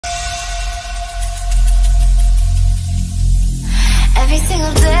Every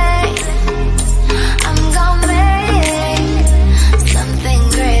single day I'm gonna make something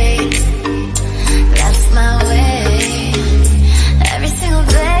great. That's my way. Every single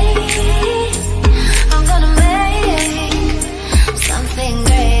day I'm gonna make something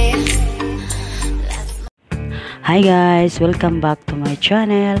great. Hi guys! Welcome back to my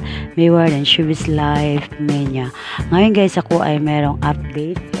channel, Mayward and Showbiz Life Mania. Ngayon guys, ako ay merong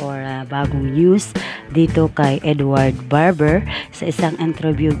update or bagong news dito kay Edward Barber. Sa isang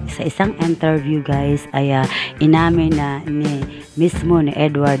interview guys ay inamin na mismo ni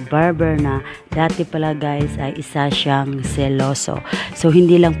Edward Barber na dati pala guys ay isa siyang seloso. So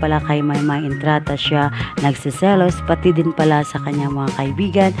hindi lang pala kay Maymay Entrata siya nagsiselos, pati din pala sa kanyang mga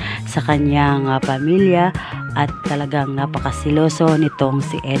kaibigan, sa kanyang pamilya, at talagang napakasiloso nitong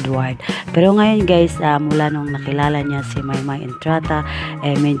si Edward. Pero ngayon guys, mula nung nakilala niya si Maymay Entrata,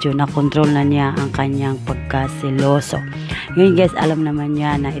 medyo nakontrol na niya ang kanyang pagkasiloso. Ngayon guys, alam naman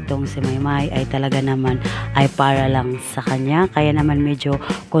niya na itong si Maymay ay talaga naman ay para lang sa kanya. Kaya naman medyo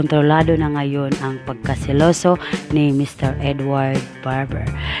kontrolado na ngayon ang pagkasiloso ni Mr. Edward Barber.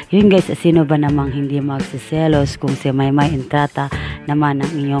 Yun guys, sino ba namang hindi magsiselos kung si Maymay Entrata naman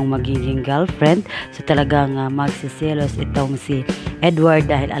ang inyong magiging girlfriend? So talagang magsiselos itong si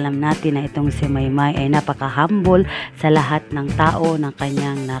Edward dahil alam natin na itong si Maymay ay napaka-humble sa lahat ng tao ng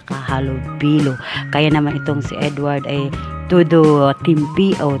kanyang nakahalubilo. Kaya naman itong si Edward ay todo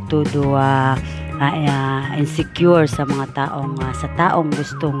timpi o todo insecure sa mga taong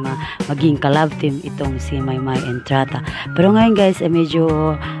gustong maging ka-love team itong si Maymay Entrata. Pero ngayon guys,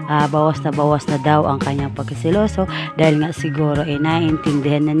 medyo bawas na daw ang kanyang pagkasiloso dahil nga siguro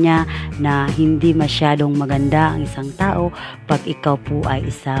naiintindihan na niya na hindi masyadong maganda ang isang tao pag ikaw po ay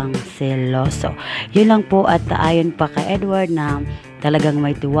isang seloso. Yun lang po, at ayon pa kay Edward na talagang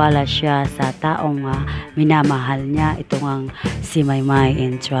may tiwala siya sa taong minamahal niya, itong ang si Maymay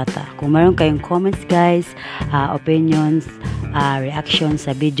Entrata. Kung meron kayong comments guys, opinions, reactions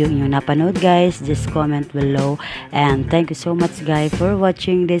sa video inyong napanood guys, just comment below. And thank you so much guys for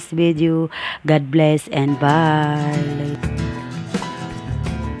watching this video. God bless and bye.